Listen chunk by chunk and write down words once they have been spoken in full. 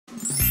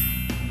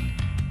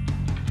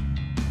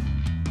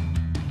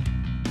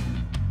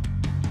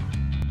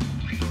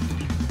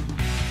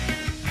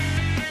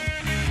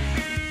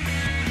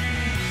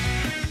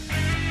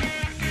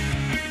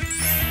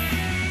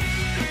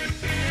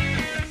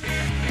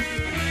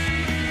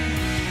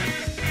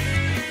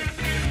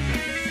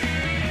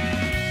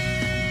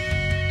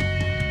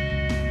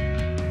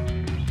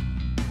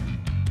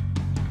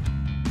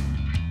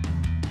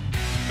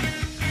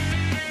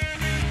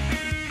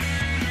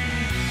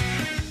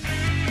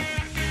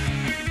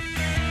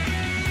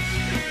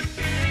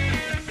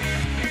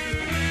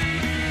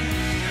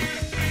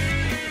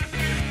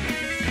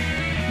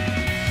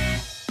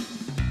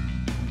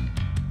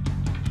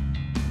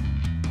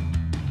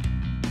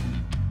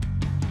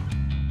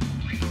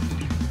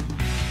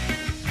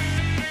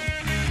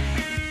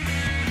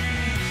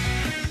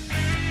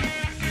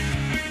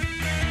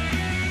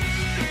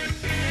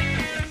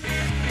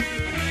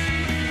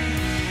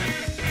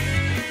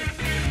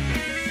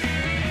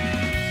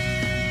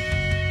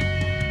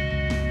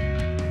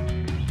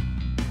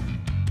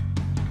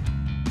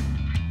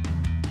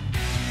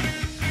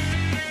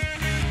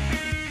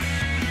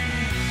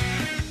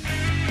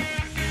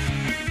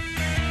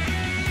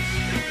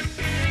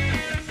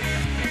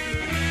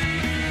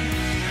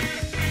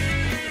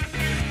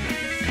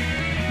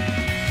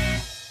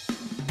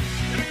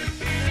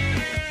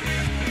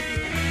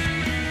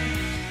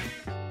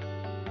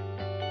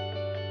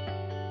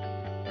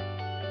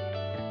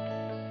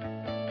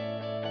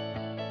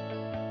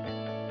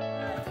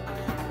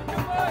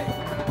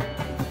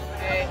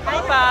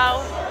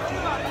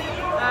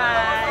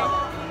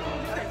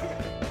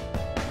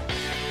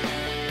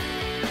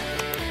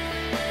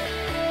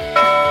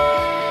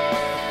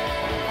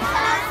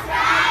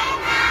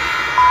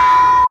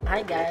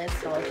guys,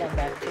 so welcome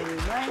back to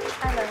my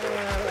channel.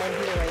 I'm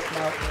here right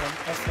now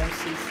in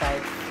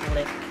Seaside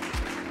Flick.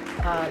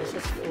 This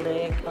is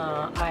Flick.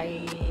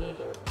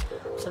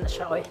 Saan na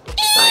siya? Oy,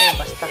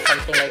 basta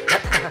something like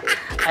that.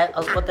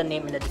 I'll put the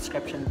name in the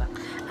description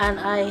box. And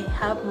I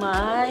have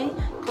my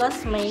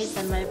classmate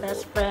and my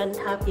best friend.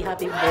 Happy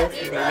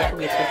birthday. Yeah,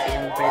 we took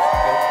yung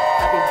birthday.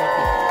 Happy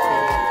birthday to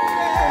you.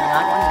 So,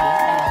 nangaon ni.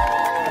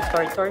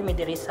 Tour me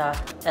diri sa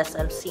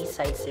SM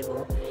Seaside,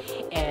 Cebu.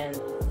 And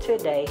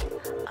today,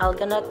 I'm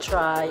gonna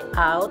try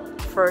out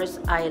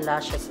first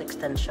eyelashes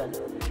extension.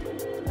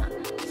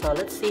 So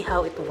let's see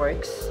how it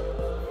works.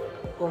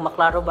 Kung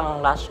maklaro ba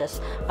ang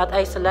lashes. But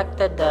I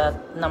selected the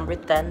number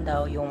 10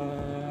 daw, yung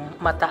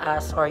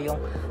mataas or yung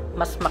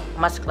mas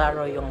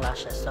klaro yung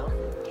lashes. So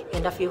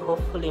in a few,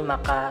 hopefully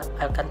I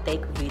can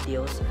take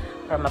videos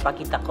para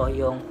mapakita ko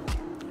yung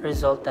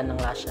resulta ng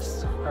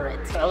lashes.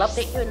 Alright, so I'll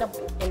update you in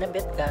a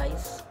bit,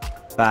 guys.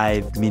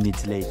 5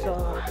 minutes later.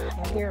 So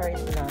I'm here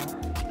right now.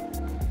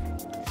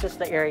 This is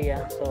the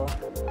area, so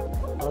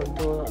I'll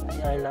do the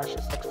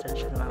eyelashes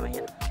extension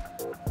mamaya.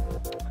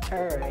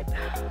 Alright.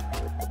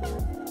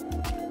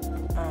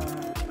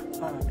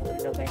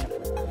 Lagay na po.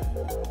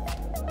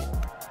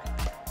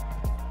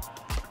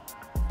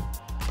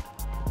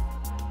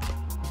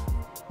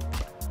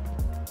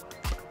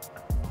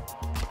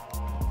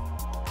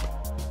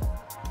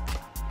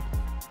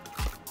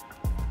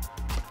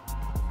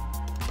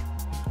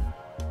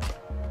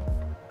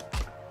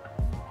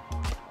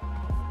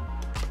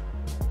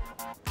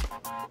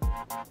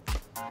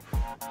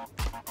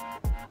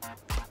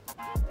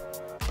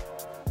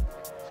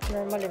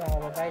 Normally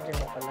mga babae dyan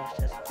mo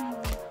ka-lashes.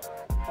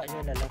 Pa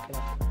yung lalaki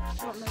mo.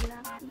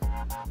 Malaki.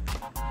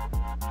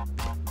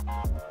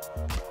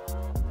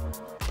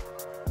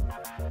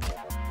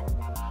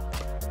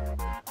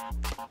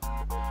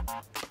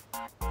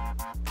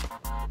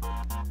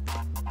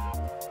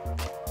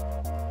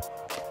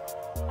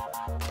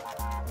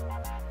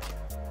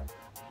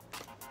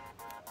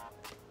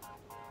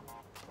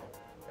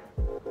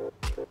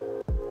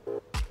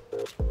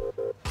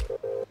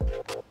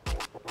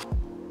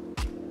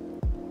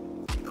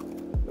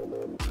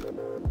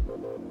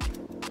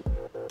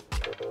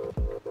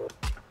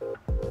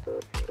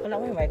 Wala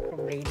mo yung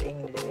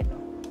microblading dito, no?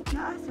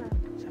 Naa, sir.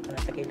 Saan ka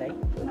na sa kilay?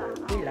 Naa.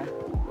 Pila?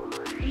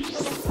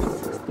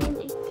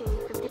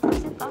 1680.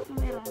 50% off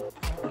meron.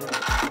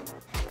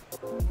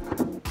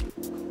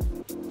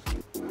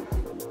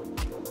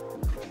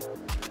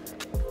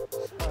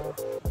 So,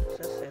 this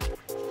is it.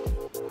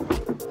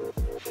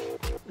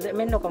 Let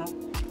me know kung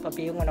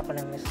papiyungan ako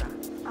ng misa.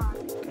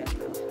 Okay.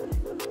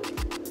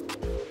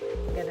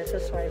 Okay, this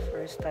is my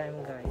first time,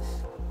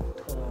 guys,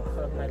 to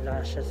have my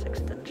lashes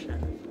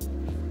extension.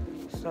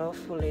 So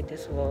hopefully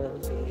this will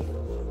be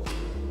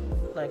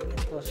like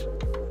it will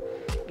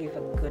give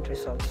a good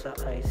result sa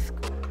eyes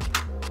ko.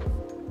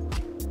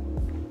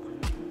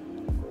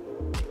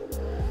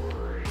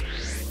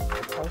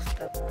 I'll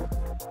stop.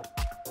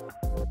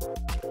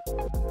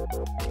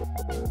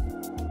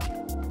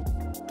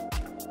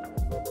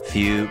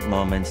 Few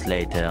moments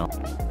later.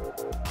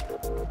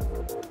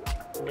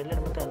 Dili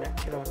naman tayo.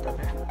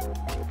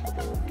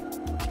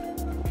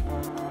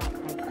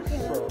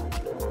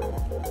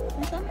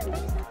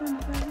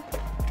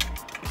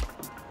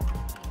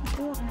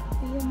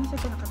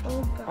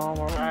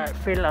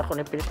 Feel ako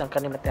ni pilit ang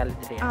kanimatali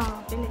diri.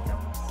 Pilit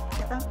ako.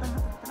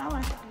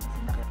 Tanawan sa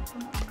sindakit ko.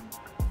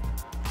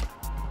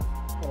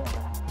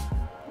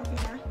 Okay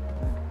na?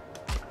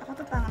 Ako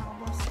tatangan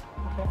ako, boss.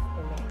 Okay.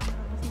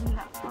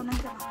 Nila. Nandiyan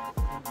ka.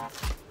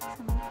 Sa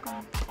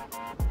mukha.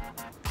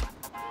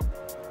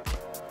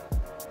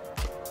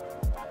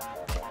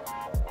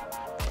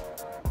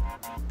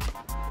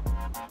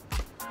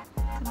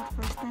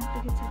 First time to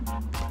get some.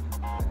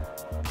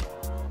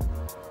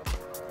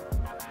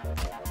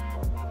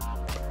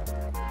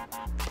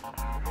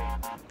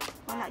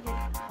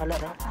 Wala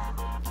na.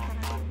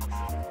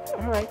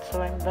 Alright,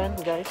 so I'm done,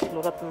 guys.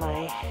 Look at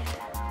my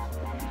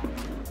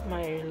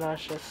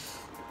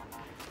lashes.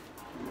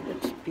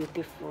 It's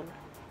beautiful.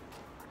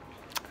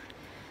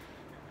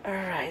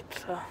 Alright,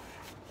 so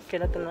okay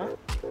na ito na?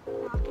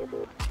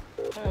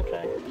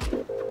 Okay.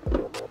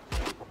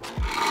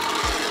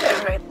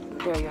 Alright,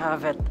 there you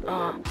have it.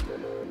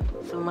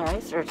 So my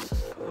eyes are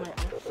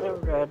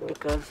red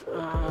because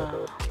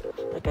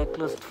like I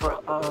closed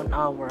for an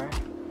hour.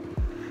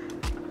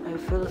 I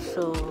feel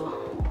so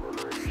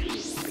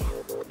sleepy.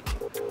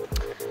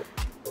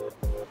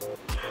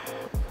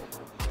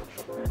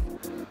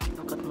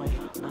 Look at my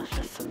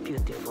lashes, so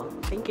beautiful.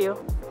 Thank you.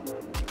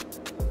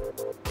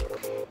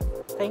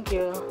 Thank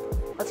you.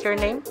 What's your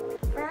name?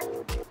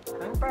 Pearl.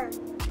 Huh? Pearl.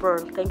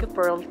 Pearl. Thank you,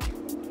 Pearl.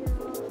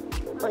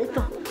 Oh,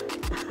 ito.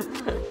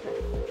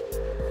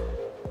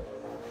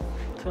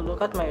 So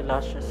look at my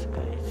lashes,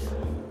 guys.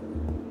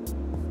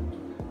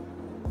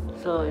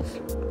 So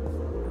it's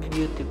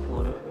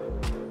beautiful.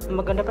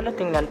 Maganda pala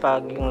tingnan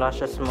pag yung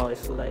lashes mo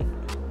is like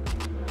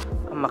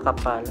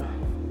makapal.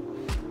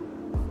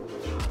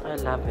 I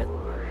love it.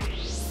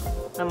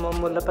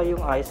 namumula pa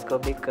yung eyes ko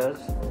because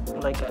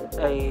like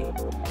I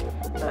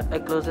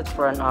close it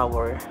for an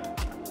hour.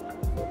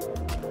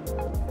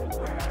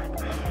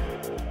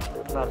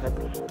 Love it.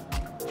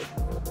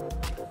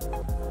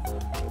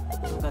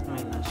 Look at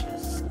my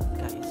lashes,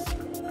 guys.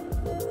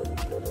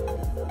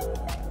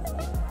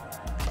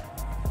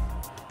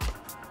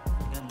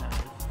 Ganda.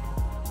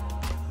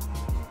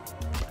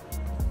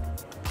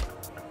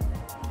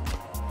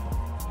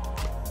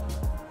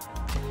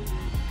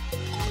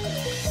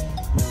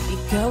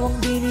 Ikaw ang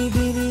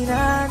binibini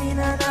na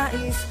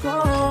ninanais ko,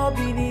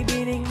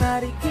 binibining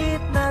marikit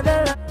na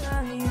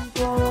dalangin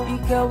ko.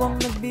 Ikaw ang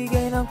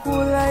nagbigay ng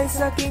kulay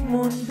sa aking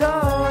mundo,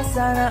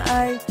 sana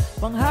ay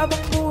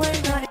panghabang buhay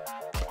na.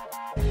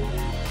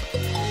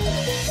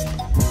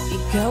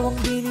 Ikaw ang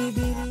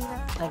binibini na.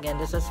 Again,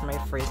 this is my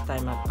first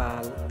time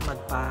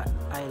magpa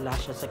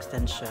eyelashes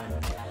extension.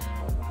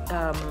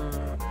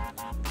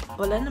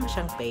 Wala naman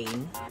siyang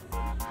pain.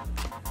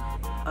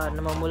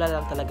 Namamula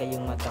lang talaga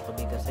yung mata ko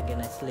because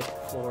again, I sleep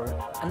for,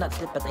 not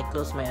sleep but I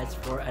close my eyes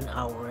for an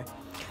hour.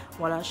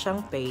 Wala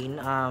siyang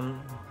pain.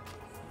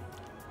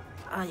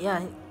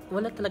 Yeah,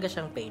 wala talaga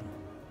siyang pain.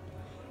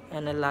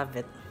 And I love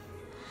it.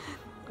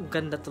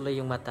 Ganda tuloy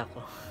yung mata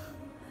ko.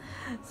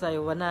 So I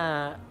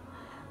wanna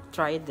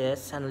try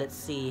this and let's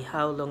see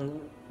how long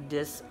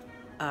this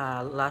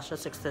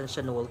lashes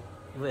extension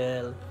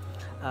will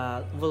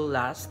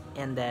last,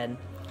 and then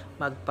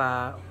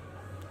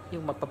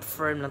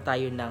magpa-firm lang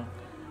tayo ng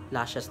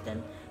lashes din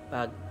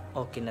pag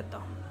okay na to,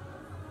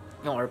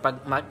 or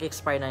pag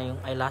mag-expire na yung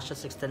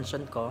eyelashes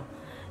extension ko,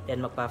 then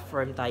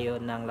magpa-firm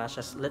tayo ng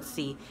lashes. Let's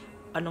see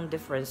anong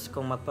difference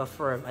kung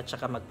magpa-firm at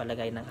saka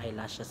magpalagay ng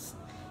eyelashes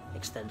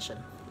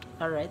extension.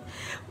 Alright,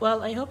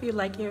 well, I hope you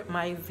like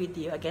my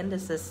video. Again,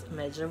 this is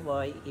Medyo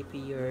Boi. If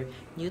you're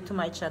new to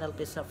my channel,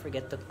 please don't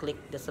forget to click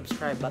the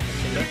subscribe button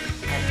below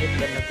and hit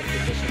the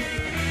notification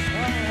bell.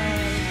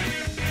 Bye!